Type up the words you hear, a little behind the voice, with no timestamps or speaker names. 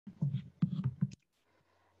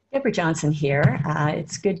Deborah Johnson here.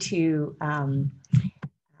 It's good to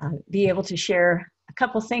be able to share a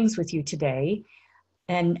couple things with you today.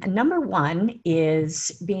 And number one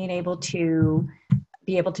is being able to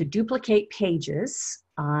duplicate pages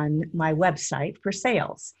on my website for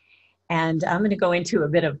sales. And I'm going to go into a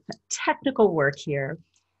bit of technical work here.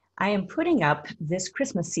 I am putting up this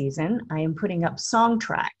Christmas season, I am putting up song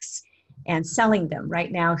tracks and selling them.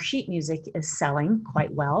 Right now, sheet music is selling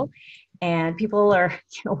quite well, and people are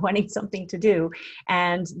wanting something to do.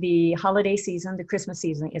 And the holiday season, the Christmas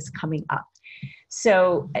season is coming up.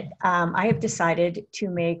 So I have decided to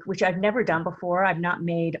make, which I've never done before, I've not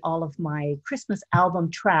made all of my Christmas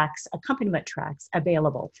album tracks, accompaniment tracks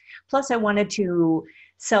available. Plus I wanted to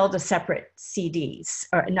sell the separate CDs,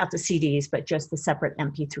 or not the CDs, but just the separate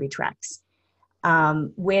MP3 tracks,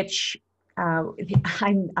 which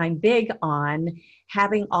I'm big on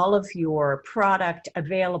having all of your product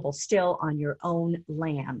available still on your own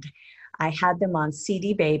land. I had them on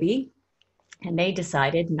CD Baby, and they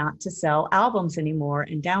decided not to sell albums anymore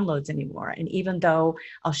and downloads anymore. And even though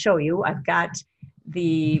I'll show you, I've got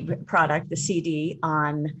the product, the CD,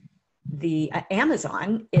 on the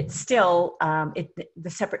Amazon, it's still, the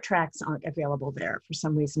separate tracks aren't available there. For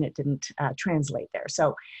some reason, it didn't translate there.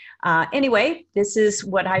 So anyway, this is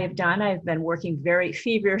what I have done. I've been working very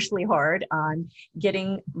feverishly hard on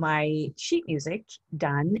getting my sheet music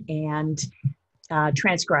done and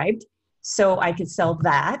transcribed, so I could sell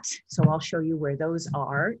that. So I'll show you where those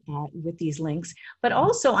are with these links. But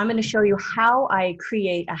also I'm going to show you how I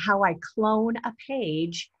clone a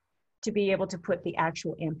page to be able to put the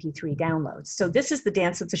actual MP3 downloads. So this is the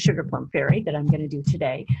Dance of the Sugar Plum Fairy that I'm going to do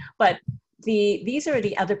today. But these are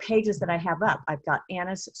the other pages that I have up. I've got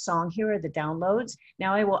Anna's song here, the downloads.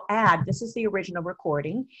 Now I will add, this is the original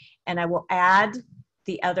recording, and I will add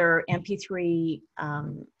the other MP3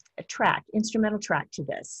 track, instrumental track to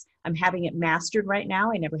this. I'm having it mastered right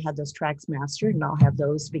now. I never had those tracks mastered, and I'll have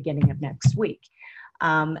those beginning of next week.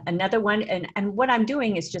 Another one, and what I'm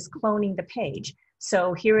doing is just cloning the page.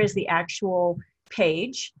 So here is the actual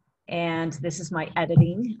page, and this is my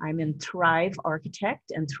editing. I'm in Thrive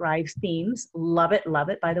Architect and Thrive Themes. Love it, love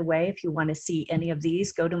it. By the way, if you want to see any of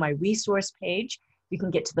these, go to my resource page. You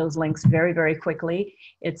can get to those links very, very quickly.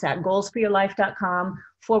 It's at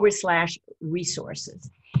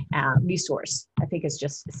goalsforyourlife.com/resources. Resource, I think it's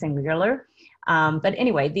just singular. But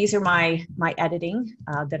anyway, these are my editing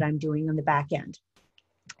that I'm doing on the back end.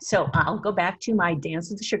 So I'll go back to my Dance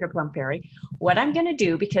of the Sugar Plum Fairy. What I'm going to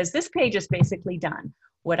do, because this page is basically done,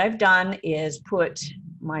 what I've done is put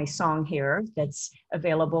my song here that's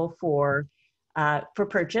available for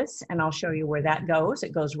purchase, and I'll show you where that goes.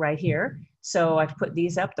 It goes right here. So I've put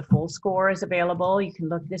these up. The full score is available. You can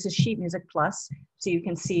look. This is Sheet Music Plus, so you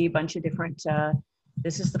can see a bunch of different.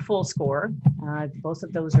 This is the full score. Both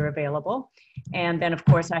of those are available. And then, of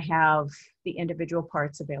course, I have the individual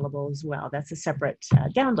parts available as well. That's a separate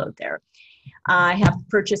download there. I have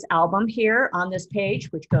purchase album here on this page,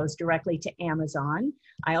 which goes directly to Amazon.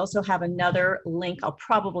 I also have another link I'll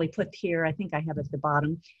probably put here. I think I have at the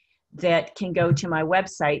bottom, that can go to my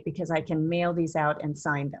website, because I can mail these out and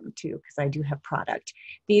sign them too, because I do have product.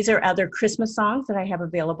 These are other Christmas songs that I have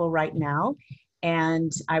available right now.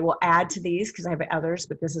 And I will add to these because I have others,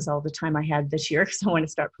 but this is all the time I had this year because I want to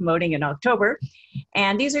start promoting in October.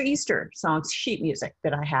 And these are Easter songs, sheet music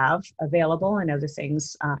that I have available, and other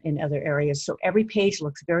things in other areas. So every page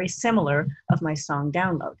looks very similar of my song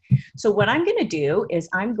download. So what I'm going to do is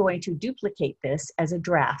I'm going to duplicate this as a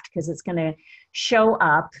draft, because it's going to show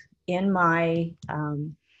up in my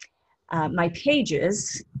my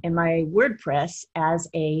pages in my WordPress as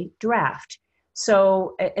a draft.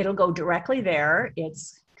 So it'll go directly there.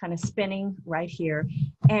 It's kind of spinning right here.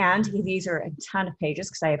 And these are a ton of pages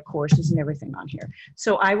because I have courses and everything on here.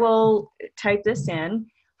 So I will type this in,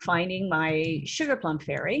 finding my Sugar Plum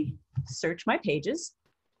Fairy, search my pages,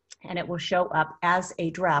 and it will show up as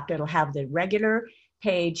a draft. It'll have the regular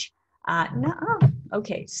page.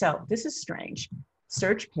 Okay, so this is strange.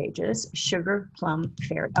 Search pages, Sugar Plum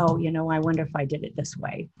Fairy. Oh, you know, I wonder if I did it this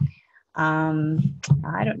way.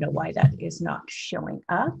 I don't know why that is not showing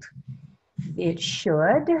up. It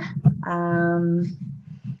should.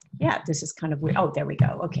 Yeah, this is kind of weird. Oh, there we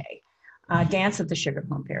go. Okay. Dance of the Sugar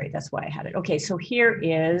Plum Fairy. That's why I had it. Okay, so here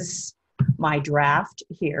is my draft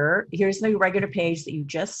here. Here's the regular page that you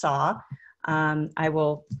just saw. I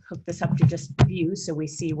will hook this up to just view so we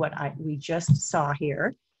see what we just saw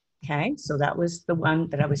here. Okay, so that was the one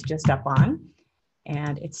that I was just up on.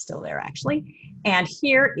 And it's still there actually. And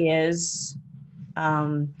here is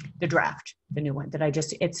the draft, the new one that I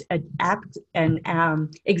just, it's an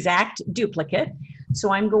exact duplicate.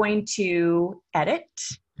 So I'm going to edit.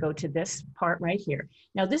 go to this part right here.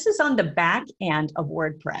 Now this is on the back end of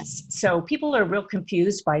WordPress. So people are real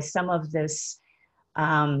confused by some of this,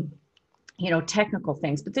 you know, technical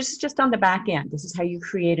things, but this is just on the back end. This is how you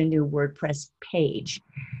create a new WordPress page.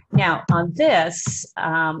 Now on this,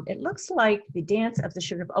 it looks like the Dance of the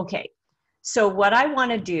Sugar. Okay, so what I want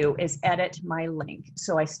to do is edit my link.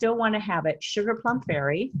 So I still want to have it Sugar Plum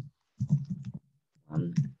Fairy,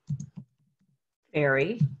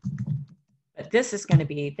 but this is going to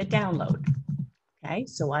be the download. Okay,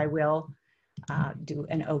 so I will do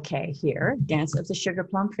an OK here, Dance of the Sugar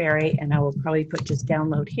Plum Fairy, and I will probably put just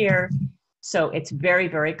download here. So it's very,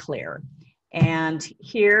 very clear. And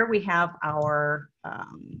here we have our,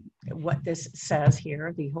 what this says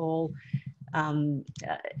here, the whole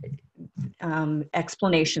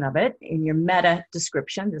explanation of it in your meta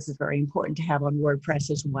description. This is very important to have on WordPress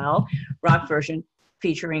as well. Rock version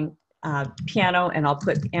featuring piano, and I'll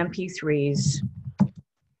put MP3s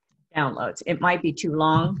downloads. It might be too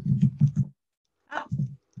long. Oh,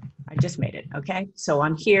 I just made it, okay? So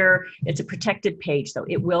on here, it's a protected page, though.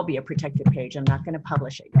 It will be a protected page. I'm not going to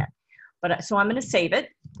publish it yet. But so I'm going to save it.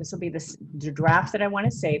 This will be the draft that I want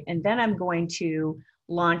to save. And then I'm going to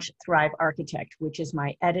launch Thrive Architect, which is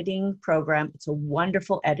my editing program. It's a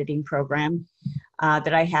wonderful editing program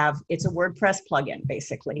that I have. It's a WordPress plugin,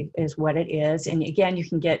 basically, is what it is. And again, you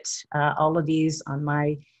can get all of these on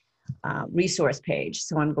my resource page.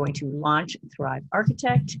 So I'm going to launch Thrive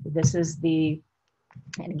Architect. This is the,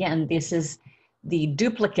 and again, this is the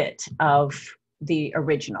duplicate of the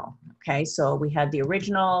original. Okay, so we had the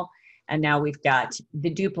original, and now we've got the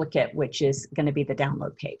duplicate, which is going to be the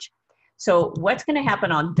download page. So what's going to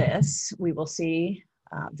happen on this, we will see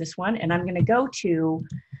this one, and I'm going to go to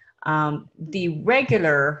the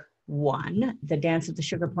regular one, the Dance of the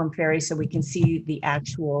Sugar Plum Fairy, so we can see the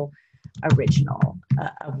actual original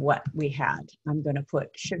of what we had. I'm going to put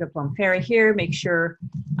Sugar Plum Fairy here, make sure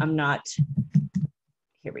I'm not,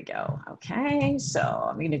 here we go. Okay, so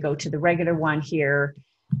I'm going to go to the regular one here,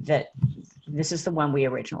 that this is the one we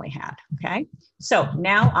originally had. Okay, so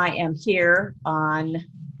now I am here on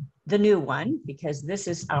the new one, because this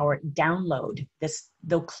is our download,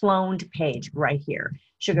 the cloned page right here,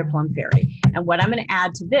 Sugar Plum Fairy. And what I'm going to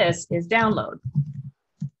add to this is download.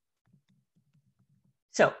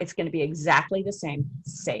 So it's going to be exactly the same.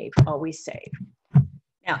 Save, always save.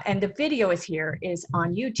 Now, and the video is here, is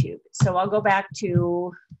on YouTube. So I'll go back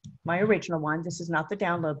to my original one. This is not the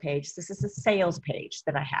download page. This is the sales page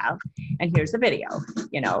that I have. And here's the video.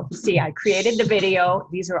 You know, see, I created the video.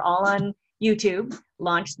 These are all on YouTube,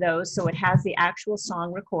 launched those. So it has the actual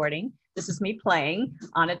song recording. This is me playing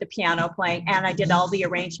on it, the piano playing, and I did all the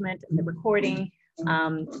arrangement and the recording,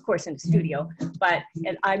 of course, in the studio. But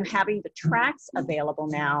I'm having the tracks available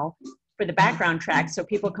now for the background tracks so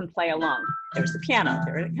people can play along. There's the piano,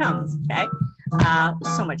 there it comes, okay?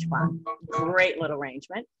 So much fun, great little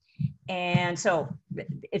arrangement. And so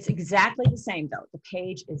it's exactly the same though. The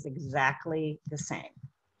page is exactly the same.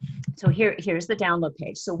 So here's the download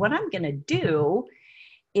page. So what I'm gonna do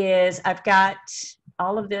is I've got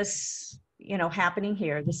all of this, you know, happening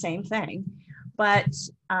here, the same thing, but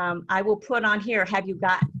I will put on here, have you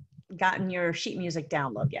gotten your sheet music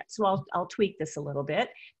download yet? So I'll tweak this a little bit.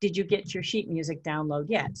 Did you get your sheet music download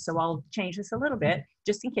yet? So I'll change this a little bit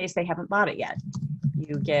just in case they haven't bought it yet.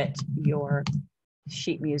 You get your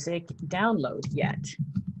sheet music download yet.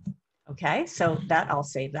 Okay, so that I'll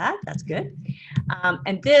save that. That's good.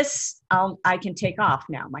 And this I can take off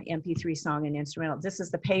now, my MP3 song and instrumental. This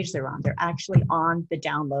is the page they're on. They're actually on the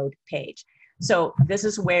download page. So this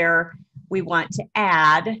is where we want to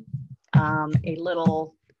add a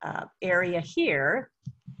little area here.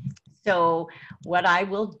 So what I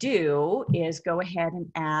will do is go ahead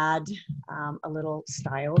and add a little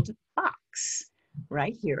styled box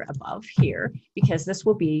right here above here, because this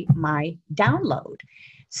will be my download.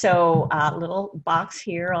 So a little box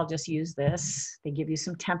here, I'll just use this. They give you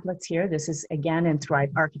some templates here. This is again in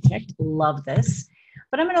Thrive Architect, love this.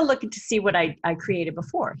 But I'm gonna look to see what I created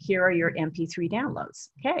before. Here are your MP3 downloads.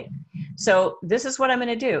 Okay, so this is what I'm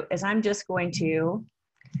gonna do, is I'm just going to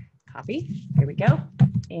copy, here we go.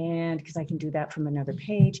 And because I can do that from another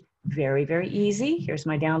page, very, very easy. Here's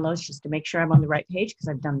my downloads just to make sure I'm on the right page, because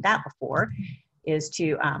I've done that before, is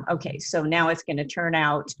to, okay, so now it's gonna turn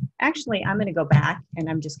out, actually, I'm gonna go back and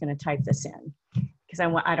I'm just gonna type this in, because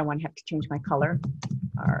I don't wanna have to change my color.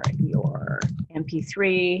 Are your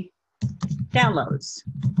MP3 downloads.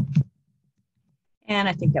 And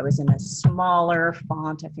I think that was in a smaller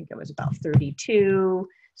font. I think it was about 32.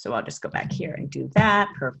 So I'll just go back here and do that.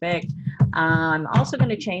 Perfect. I'm also going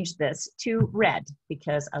to change this to red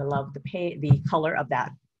because I love the color of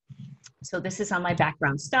that So this is on my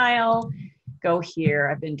background style. Go here.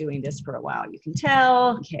 I've been doing this for a while. You can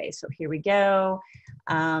tell. Okay, so here we go.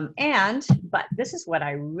 But this is what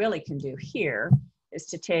I really can do here is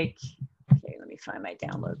to take, okay, let me find my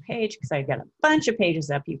download page because I've got a bunch of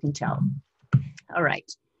pages up, you can tell. All right.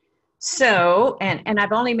 So, and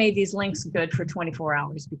I've only made these links good for 24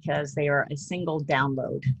 hours because they are a single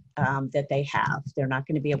download that they have. They're not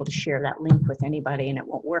going to be able to share that link with anybody and it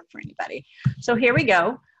won't work for anybody. So here we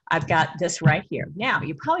go. I've got this right here. Now,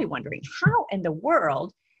 you're probably wondering, how in the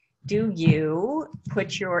world do you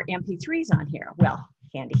put your MP3s on here? Well,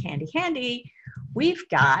 handy, handy, handy. We've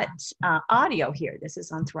got audio here. This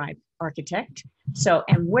is on Thrive Architect. So,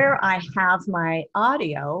 and where I have my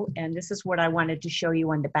audio, and this is what I wanted to show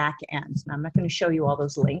you on the back end. Now, I'm not going to show you all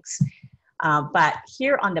those links, but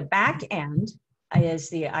here on the back end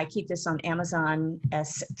is I keep this on Amazon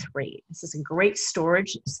S3. This is a great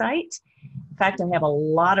storage site. In fact, I have a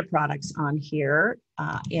lot of products on here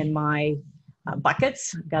in my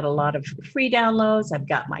buckets. I've got a lot of free downloads. I've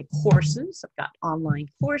got my courses. I've got online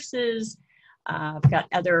courses. I've got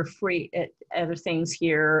other free, other things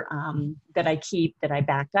here that I keep, that I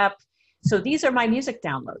back up. So these are my music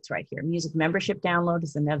downloads right here. Music membership download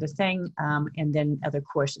is another thing, and then other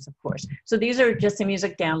courses, of course. So these are just the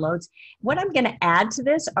music downloads. What I'm going to add to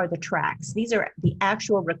this are the tracks. These are the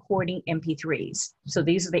actual recording MP3s. So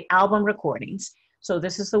these are the album recordings. So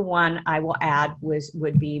this is the one I will add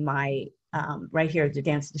would be my, right here, The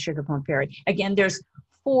Dance of the Sugar Plum Fairy. Again, there's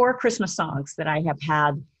 4 Christmas songs that I have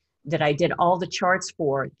had that I did all the charts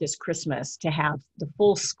for this Christmas to have the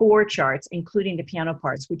full score charts, including the piano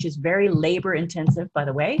parts, which is very labor intensive, by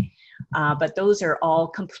the way. But those are all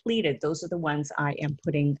completed. Those are the ones I am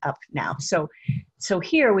putting up now. So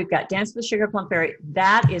here we've got Dance of the Sugar Plum Fairy.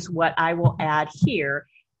 That is what I will add here,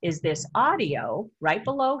 is this audio right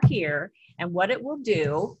below here. And what it will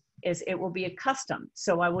do is it will be a custom.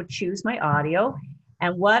 So I will choose my audio.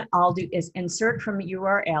 And what I'll do is insert from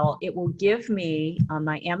URL. It will give me on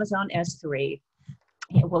my Amazon S3,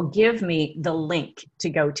 it will give me the link to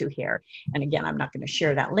go to here. And again, I'm not going to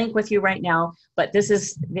share that link with you right now, but this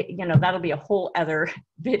is, you know, that'll be a whole other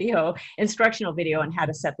video, instructional video on how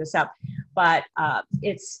to set this up. But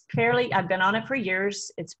it's fairly, I've been on it for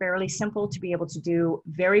years. It's fairly simple to be able to do,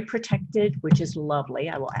 very protected, which is lovely.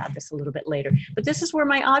 I will add this a little bit later, but this is where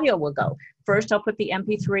my audio will go. First, I'll put the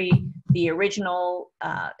MP3, the original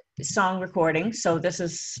song recording. So this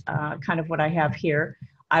is kind of what I have here.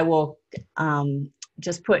 I will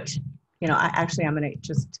just put, you know, I'm going to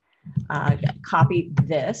just copy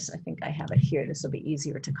this. I think I have it here. This will be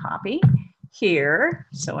easier to copy here.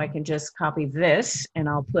 So I can just copy this and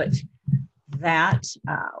I'll put that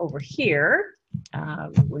over here.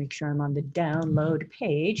 Make sure I'm on the download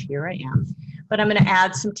page. Here I am. But I'm going to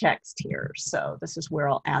add some text here. So this is where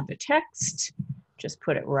I'll add the text. Just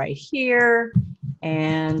put it right here.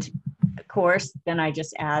 And of course, then I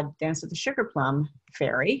just add Dance of the Sugar Plum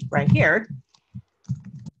Fairy right here.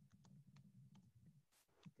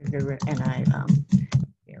 And I,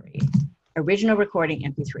 very original recording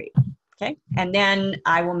MP3. Okay. And then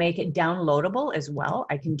I will make it downloadable as well.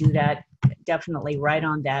 I can do that definitely right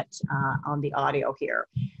on that, on the audio here.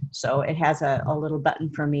 So it has a little button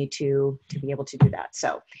for me to be able to do that.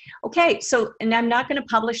 So, okay. So, and I'm not going to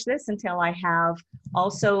publish this until I have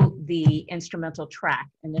also the instrumental track,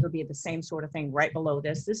 and it'll be the same sort of thing right below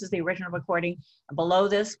this. This is the original recording. Below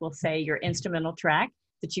this will say your instrumental track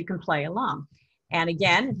that you can play along. And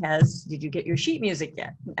again, it has, did you get your sheet music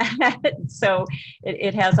yet? So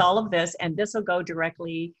it has all of this, and this will go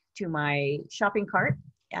directly to my shopping cart.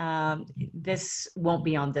 This won't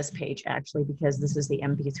be on this page actually, because this is the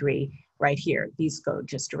MP3 right here. These go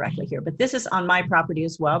just directly here, but this is on my property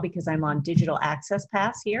as well because I'm on Digital Access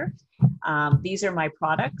Pass here. These are my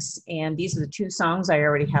products, and these are the 2 songs I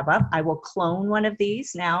already have up. I will clone one of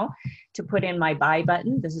these now to put in my buy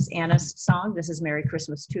button. This is Anna's song. This is Merry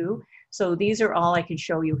Christmas Too. So these are all, I can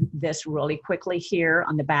show you this really quickly here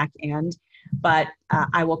on the back end, but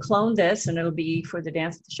I will clone this and it'll be for the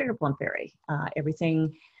Dance of the Sugar Plum Fairy.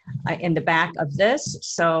 Everything in the back of this,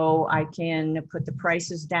 so I can put the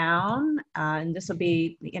prices down, and this will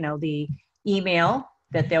be, you know, the email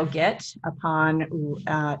that they'll get upon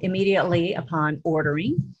immediately upon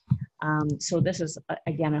ordering. So this is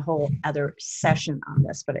again a whole other session on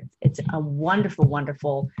this, but it's a wonderful,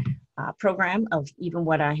 wonderful program of even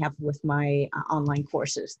what I have with my online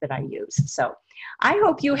courses that I use. So I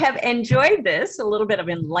hope you have enjoyed this, a little bit of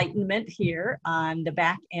enlightenment here on the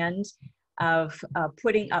back end of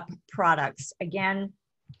putting up products. Again,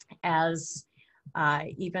 as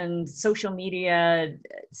even social media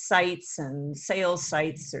sites and sales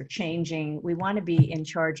sites are changing, we want to be in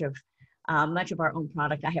charge of much of our own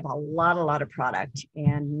product. I have a lot of product,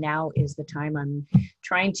 and now is the time I'm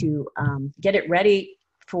trying to get it ready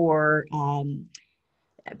for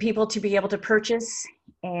people to be able to purchase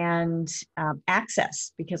and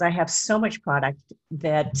access, because I have so much product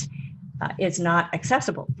that is not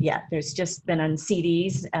accessible yet. There's just been on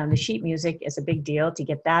CDs. The sheet music is a big deal to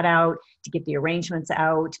get that out, to get the arrangements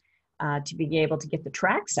out, to be able to get the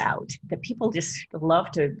tracks out, that people just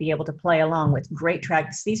love to be able to play along with. Great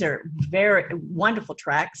tracks. These are very wonderful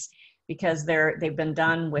tracks because they've been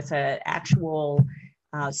done with an actual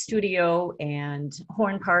studio and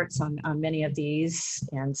horn parts on many of these,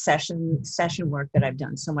 and session work that I've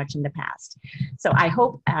done so much in the past. So I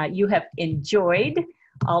hope you have enjoyed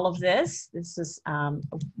all of this. This is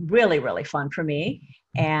really fun for me.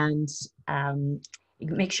 And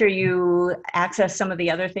make sure you access some of the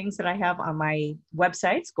other things that I have on my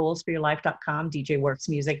websites, goalsforyourlife.com,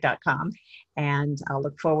 djworksmusic.com. And I'll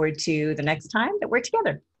look forward to the next time that we're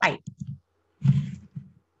together. Bye.